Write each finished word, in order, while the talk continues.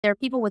There are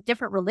people with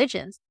different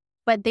religions,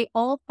 but they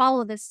all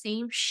follow the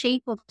same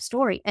shape of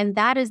story. And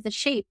that is the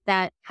shape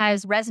that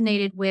has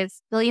resonated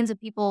with billions of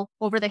people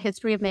over the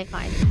history of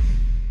mankind.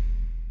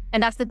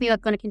 And that's the thing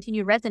that's going to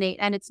continue to resonate.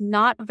 And it's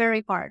not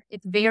very hard.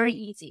 It's very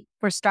easy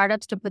for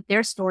startups to put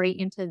their story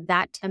into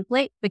that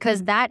template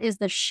because that is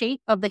the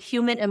shape of the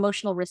human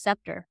emotional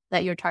receptor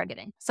that you're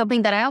targeting.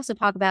 Something that I also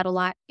talk about a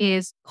lot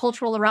is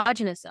cultural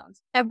erogenous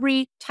zones.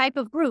 Every type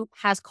of group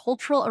has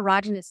cultural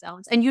erogenous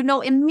zones, and you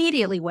know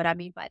immediately what I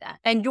mean by that.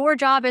 And your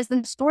job as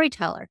the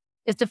storyteller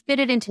is to fit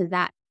it into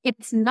that.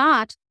 It's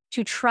not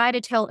to try to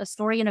tell a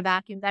story in a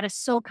vacuum that is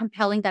so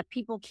compelling that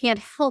people can't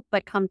help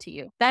but come to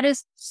you. That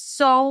is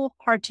so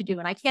hard to do.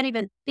 And I can't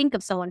even think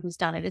of someone who's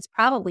done it. It's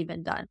probably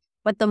been done.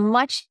 But the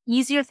much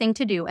easier thing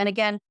to do, and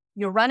again,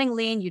 you're running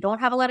lean, you don't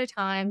have a lot of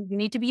time, you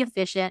need to be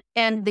efficient.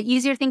 And the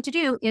easier thing to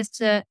do is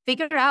to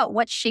figure out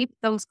what shape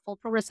those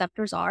cultural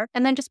receptors are,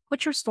 and then just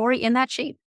put your story in that shape.